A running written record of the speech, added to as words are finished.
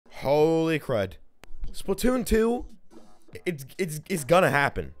Holy crud. Splatoon 2, it's gonna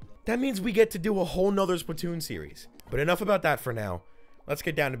happen. That means we get to do a whole nother Splatoon series. But enough about that for now. Let's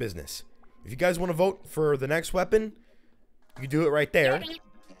get down to business. If you guys want to vote for the next weapon, you do it right there.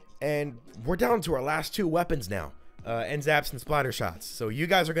 And we're down to our last 2 weapons now. N-Zaps and Splatter Shots. So you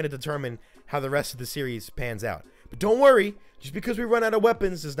guys are going to determine how the rest of the series pans out. But don't worry, just because we run out of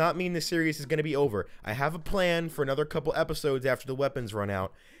weapons does not mean the series is going to be over. I have a plan for another couple episodes after the weapons run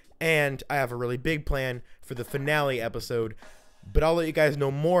out. And I have a really big plan for the finale episode. But I'll let you guys know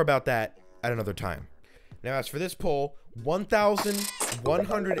more about that at another time. Now, as for this poll,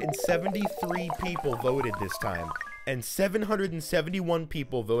 1,173 people voted this time. And 771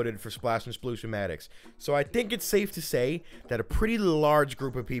 people voted for Splash and Sploosh-O-Matics. So I think it's safe to say that a pretty large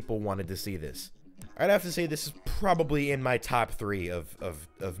group of people wanted to see this. I'd have to say this is probably in my top 3 of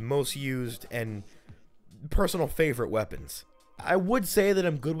most used and personal favorite weapons. I would say that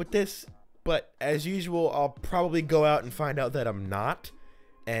I'm good with this, but as usual, I'll probably go out and find out that I'm not.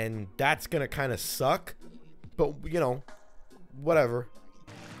 And that's gonna kind of suck. But, you know, whatever.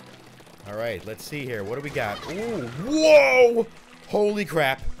 Alright, let's see here. What do we got? Ooh, whoa! Holy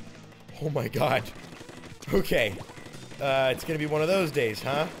crap. Oh my god. Okay. It's gonna be one of those days,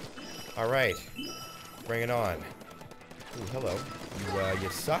 huh? Alright. Bring it on. Ooh, hello.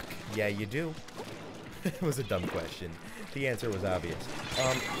 You suck? Yeah, you do. It was a dumb question. The answer was obvious.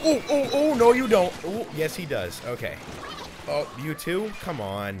 Oh, no, you don't. Oh, yes, he does. Okay. Oh, you too? Come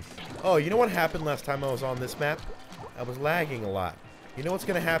on. Oh, you know what happened last time I was on this map? I was lagging a lot. You know what's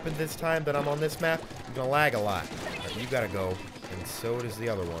going to happen this time that I'm on this map? I'm going to lag a lot. Right, you got to go, and so does the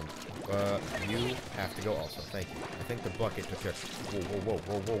other one. You have to go also. Thank you. I think the bucket took care.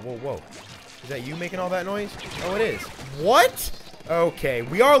 Whoa. Is that you making all that noise? Oh, it is. What? Okay,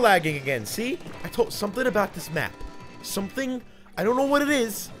 we are lagging again. See? I told something about this map. Something, I don't know what it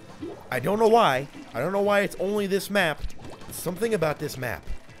is. I don't know why. I don't know why it's only this map. Something about this map.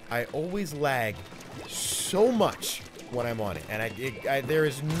 I always lag so much when I'm on it, and there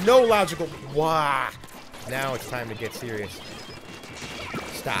is no logical. Wow! Now it's time to get serious.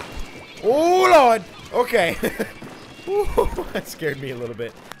 Stop! Oh Lord! Okay. Ooh, that scared me a little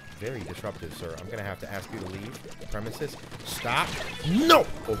bit. Very disruptive, sir. I'm gonna have to ask you to leave the premises. Stop! No!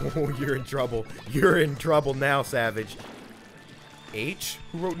 Oh, you're in trouble. You're in trouble now, Savage. H?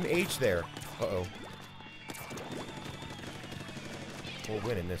 Who wrote an H there? Uh-oh. We're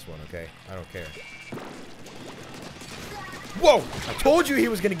winning this one, okay? I don't care. Whoa! I told you he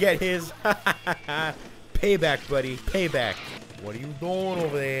was gonna get his. Payback, buddy. Payback. What are you doing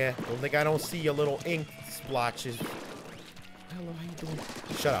over there? Don't think I don't see your little ink splotches. Hello, how you doing?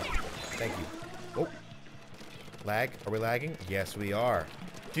 Shut up. Thank you. Oh. Lag? Are we lagging? Yes, we are.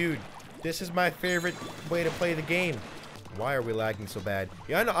 Dude, this is my favorite way to play the game. Why are we lagging so bad?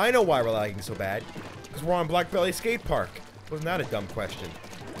 Yeah, I know why we're lagging so bad. Because we're on Black Belly Skate Park. Wasn't that a dumb question?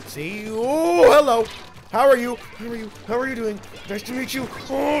 See? Oh, hello. How are you? How are you? How are you doing? Nice to meet you.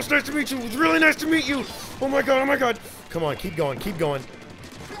 Oh, it's nice to meet you. It's really nice to meet you. Oh my god, oh my god. Come on, keep going, keep going.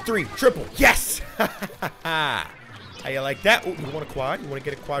 3, triple. Yes! How you like that? Oh, you want a quad? You want to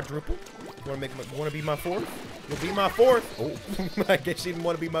get a quadruple? You want to be my 4th? You'll be my 4th. Oh, I guess you didn't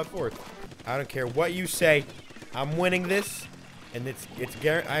want to be my 4th. I don't care what you say. I'm winning this, and it's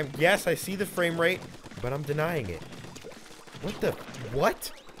guaranteed. Yes, I see the frame rate, but I'm denying it. What the?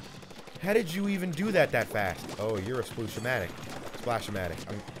 What? How did you even do that fast? Oh, you're a Sploosh-O-Matic. Splash-O-Matic.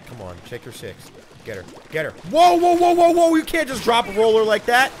 Come on, check your 6. Get her. Get her. Whoa, whoa, whoa, whoa, whoa! You can't just drop a roller like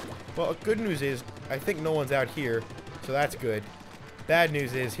that. Well, good news is, I think no one's out here, so that's good. Bad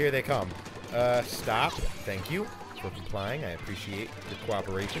news is, here they come. Stop. Thank you for complying. I appreciate your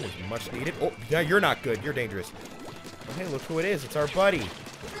cooperation. It's much needed. Oh, yeah, you're not good. You're dangerous. Oh, hey, look who it is. It's our buddy.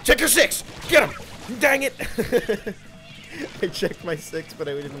 Check your 6. Get him. Dang it. I checked my 6, but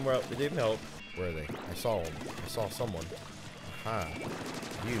it didn't help. It didn't help. Where are they? I saw them. I saw someone. Aha.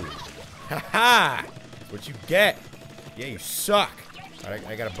 You. Haha. That's what you get. Yeah, you suck. Alright,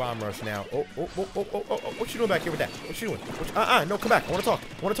 I got a bomb rush now. Oh. What you doing back here with that? What you doing? No, come back. I want to talk.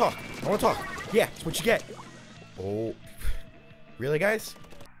 I want to talk. I want to talk. Yeah, that's what you get. Oh. Really, guys?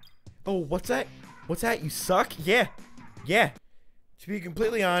 Oh, what's that? What's that? You suck? Yeah. Yeah. To be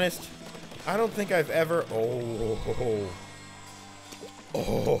completely honest, I don't think I've ever...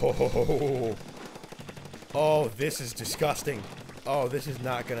 Oh, this is disgusting. Oh, this is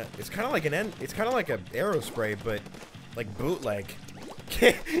not gonna... It's kind of like it's kind of like an aerospray, but like bootleg.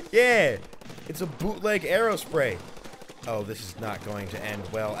 Yeah, it's a bootleg aerospray. Oh, this is not going to end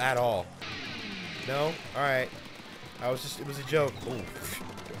well at all. No? All right. It was a joke. Ooh.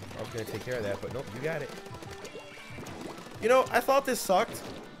 I was gonna take care of that, but nope, you got it. You know, I thought this sucked.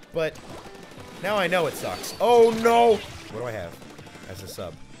 but now I know it sucks. Oh, no! What do I have as a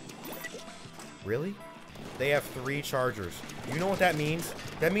sub? Really? They have 3 chargers. You know what that means?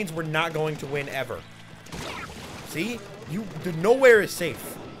 That means we're not going to win ever. See? Nowhere is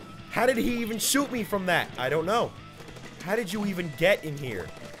safe. How did he even shoot me from that? I don't know. How did you even get in here?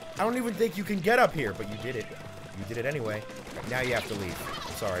 I don't even think you can get up here, but you did it. You did it anyway. Now you have to leave.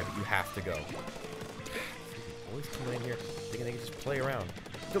 I'm sorry, but you have to go. Boys coming in here thinking they can just play around.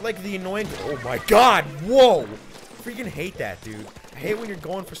 They're like the annoying... Oh my god! Whoa! Freaking hate that, dude. I hate when you're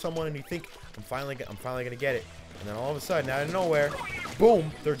going for someone and you think, I'm finally gonna get it. And then all of a sudden, out of nowhere,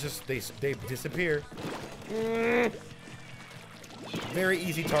 boom, they're just, they disappear. Very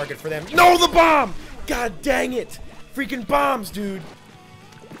easy target for them. No, the bomb! God dang it! Freaking bombs, dude!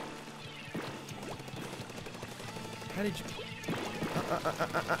 How did you...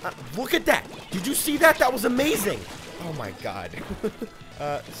 Look at that! Did you see that? That was amazing! Oh my god.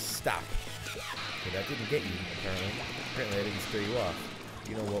 Stop. Okay, that didn't get you, apparently. Apparently I didn't scare you off.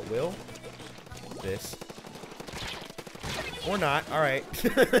 You know what will? This. Or not. Alright.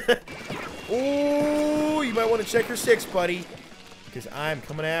 Oh, you might want to check your 6, buddy. Because I'm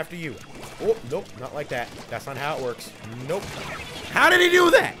coming after you. Oh, nope. Not like that. That's not how it works. Nope. How did he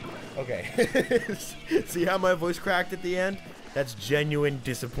do that? Okay. See how my voice cracked at the end? That's genuine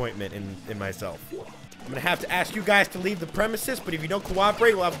disappointment in myself. I'm going to have to ask you guys to leave the premises, but if you don't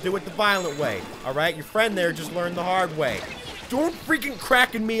cooperate, we'll have to do it the violent way. Alright? Your friend there just learned the hard way. Don't freaking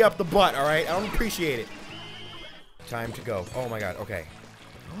cracking me up the butt, alright? I don't appreciate it. Time to go. Oh my god, okay.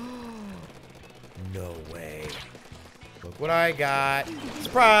 No way. Look what I got.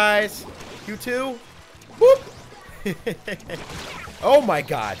 Surprise! You too? Whoop! Oh my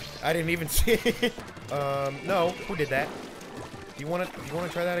god. I didn't even see it. No. Who did that? Do you wanna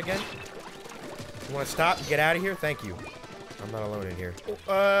try that again? You wanna stop and get out of here? Thank you. I'm not alone in here.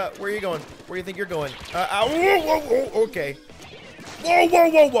 Where are you going? Where do you think you're going? Whoa, okay.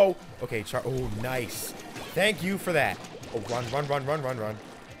 Whoa. Okay, oh, nice. Thank you for that. Oh, run. Run.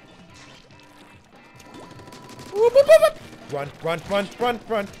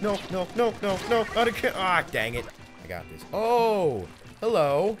 No. Not again. Ah, dang it. I got this. Oh,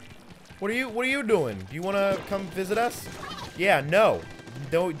 hello. What are you doing? Do you want to come visit us? Yeah, no.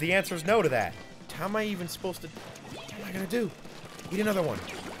 No, the answer is no to that. How am I even supposed to... What am I going to do? Eat another one.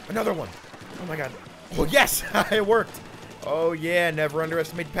 Another one. Oh, my God. Oh, yes. It worked. Oh, yeah. Never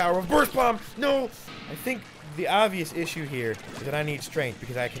underestimate the power of Burst Bomb. No. I think the obvious issue here is that I need strength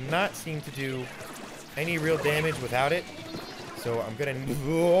because I cannot seem to do any real damage without it. So I'm going to...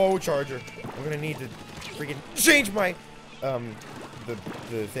 Oh, Charger. I'm going to need to freaking change my... the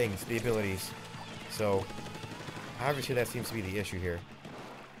things, the abilities. So, obviously that seems to be the issue here.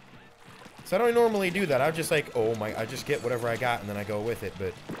 So I don't normally do that. I'm just like, oh my, I just get whatever I got and then I go with it.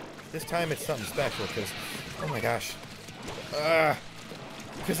 But this time it's something special because, oh my gosh.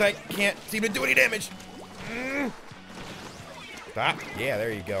 Because I can't seem to do any damage. Stop. Yeah,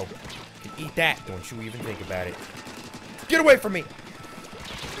 there you go. You can eat that. Don't you even think about it. Get away from me.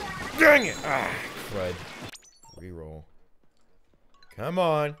 Dang it. Crud. Reroll. Come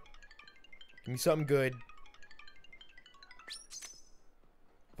on. Give me something good.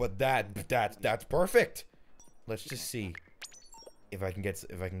 But that's perfect. Let's just see if I can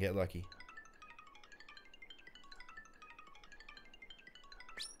get lucky.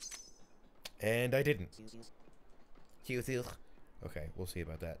 And I didn't. Okay, we'll see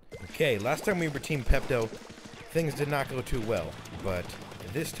about that. Okay, last time we were Team Pepto, things did not go too well. But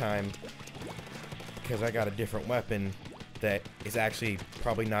this time, because I got a different weapon that is actually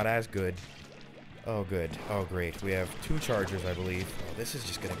probably not as good. Oh, good. Oh, great. We have 2 chargers, I believe. Oh, this is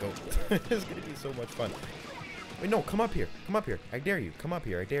just gonna go... This is gonna be so much fun. Wait, no, come up here. Come up here. I dare you. Come up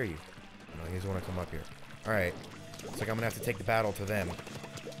here. I dare you. No, he doesn't want to come up here. Alright. It's like I'm gonna have to take the battle to them.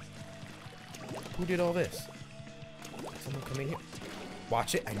 Who did all this? Someone come in here?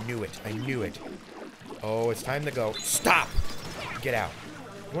 Watch it. I knew it. I knew it. Oh, it's time to go. Stop! Get out.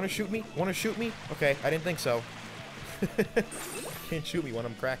 You wanna shoot me? Wanna shoot me? Okay, I didn't think so. Can't shoot me when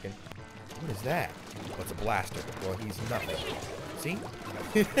I'm cracking. What is that? Oh, it's a blaster. Well, he's nothing. See?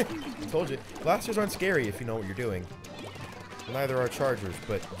 I told you. Blasters aren't scary if you know what you're doing. Neither are chargers,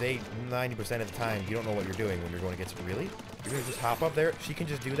 but they, 90% of the time, you don't know what you're doing when you're going against... Really? You're going to just hop up there? She can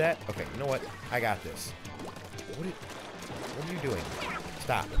just do that? Okay, you know what? I got this. What are you doing?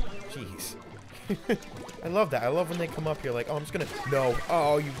 Stop. Jeez. I love that. I love when they come up here like, oh, I'm just going to... No.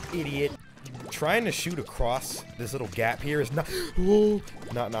 Oh, you idiot. Trying to shoot across this little gap here is not...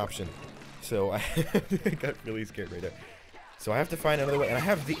 not an option. So I got really scared right there. So I have to find another way. And I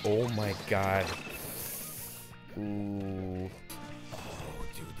have the... Oh my god. Ooh. Oh,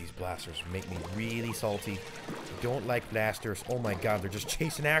 dude. These blasters make me really salty. I don't like blasters. Oh my god, they're just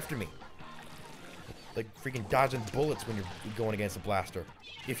chasing after me. Like freaking dodging bullets when you're going against a blaster.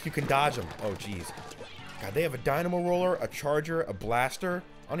 If you can dodge them. Oh, jeez. God, they have a dynamo roller, a charger, a blaster.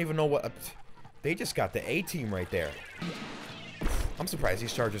 I don't even know what... They just got the A-team right there. I'm surprised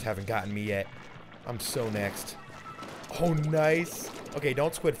these chargers haven't gotten me yet. I'm so next. Oh, nice. Okay,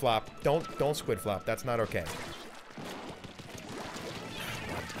 don't squid flop. Don't squid flop. That's not okay.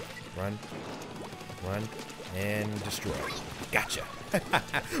 Run. Run. And destroy. Gotcha.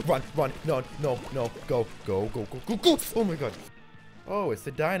 Run, run. No, no, no. Go, go, go, go, go, go. Oh, my God. Oh, it's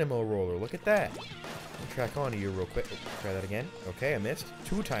the dynamo roller. Look at that. I'll track onto you real quick. Try that again. Okay, I missed.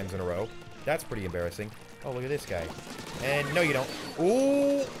 2 times in a row. That's pretty embarrassing. Oh, look at this guy. And no, you don't.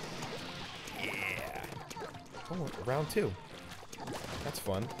 Ooh. Yeah. Oh, round 2. That's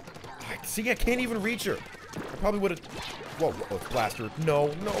fun. See, I can't even reach her. I probably would have... Whoa, whoa, blaster. No,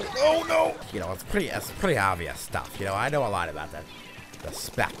 no, no, no. You know, it's pretty obvious stuff. You know, I know a lot about the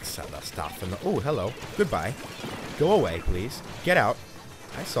specs of the stuff. And oh, hello. Goodbye. Go away, please. Get out.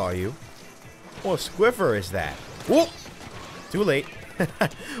 I saw you. What squiffer is that? Whoa! Too late.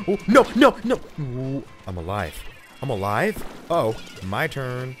 Oh, no, no, no. Ooh, I'm alive. I'm alive. Oh, my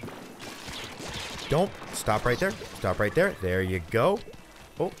turn. Don't. Stop right there. Stop right there. There you go.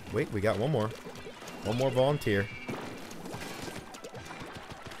 Oh, wait, we got one more. One more volunteer.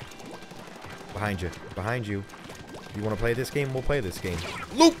 Behind you. Behind you. You want to play this game? We'll play this game.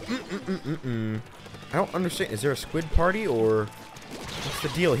 Loop! I don't understand. Is there a squid party or what's the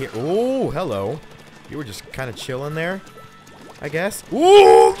deal here? Oh, hello. You were just kind of chilling there, I guess.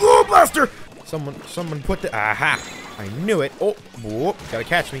 Ooh, blaster! Someone put the... Aha! I knew it. Oh, whoop, gotta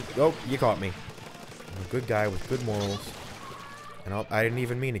catch me. Oh, you caught me. I'm a good guy with good morals. And I didn't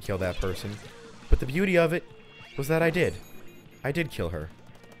even mean to kill that person. But the beauty of it was that I did. I did kill her.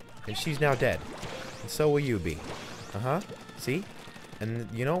 And she's now dead. And so will you be. Uh-huh. See? And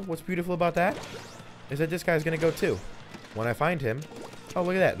you know what's beautiful about that? Is that this guy's gonna go too. When I find him... Oh,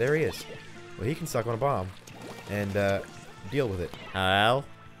 look at that. There he is. Well, he can suck on a bomb. And, deal with it. Hello?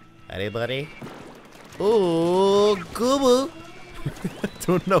 Anybody? Ooh, Goobo.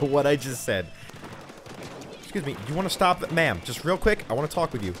 Don't know what I just said. Excuse me, do you want to stop that? Ma'am, just real quick, I want to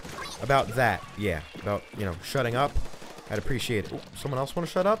talk with you about that. Yeah, about, you know, shutting up. I'd appreciate it. Ooh, someone else want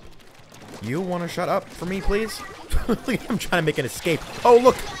to shut up? You want to shut up for me, please? I'm trying to make an escape. Oh,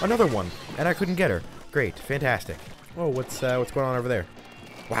 look, another one. And I couldn't get her. Great, fantastic. Oh, what's going on over there?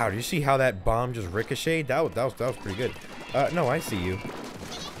 Wow, did you see how that bomb just ricocheted? That was pretty good. No, I see you.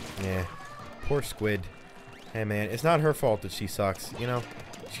 Yeah, poor squid. Hey, man, it's not her fault that she sucks. You know,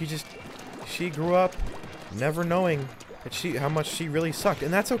 she grew up never knowing that how much she really sucked,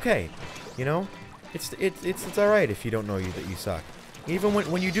 and that's okay. You know, it's all right if you don't know that you suck. Even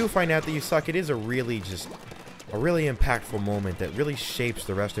when you do find out that you suck, it is a really impactful moment that really shapes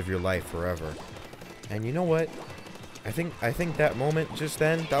the rest of your life forever. And you know what? I think that moment just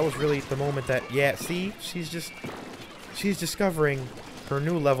then, that was really the moment that, yeah, see, she's discovering her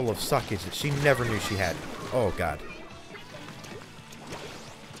new level of suckage that she never knew she had. Oh, God.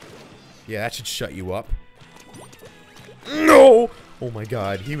 Yeah, that should shut you up. No! Oh, my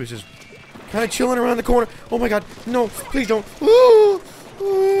God. He was just kind of chilling around the corner. Oh, my God. No, please don't. Ooh!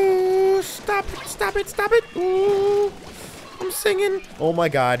 Ooh! Stop it! Stop it! Stop it! Ooh! I'm singing. Oh, my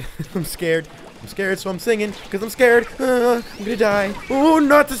God. I'm scared. I'm scared, so I'm singing, because I'm scared. I'm gonna die. Oh,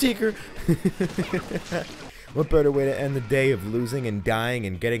 not the seeker. What better way to end the day of losing and dying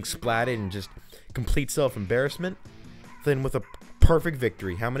and getting splatted and just complete self-embarrassment than with a perfect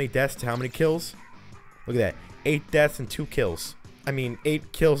victory? How many deaths to how many kills? Look at that. 8 deaths and 2 kills. I mean,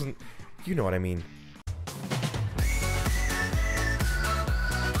 8 kills and... You know what I mean.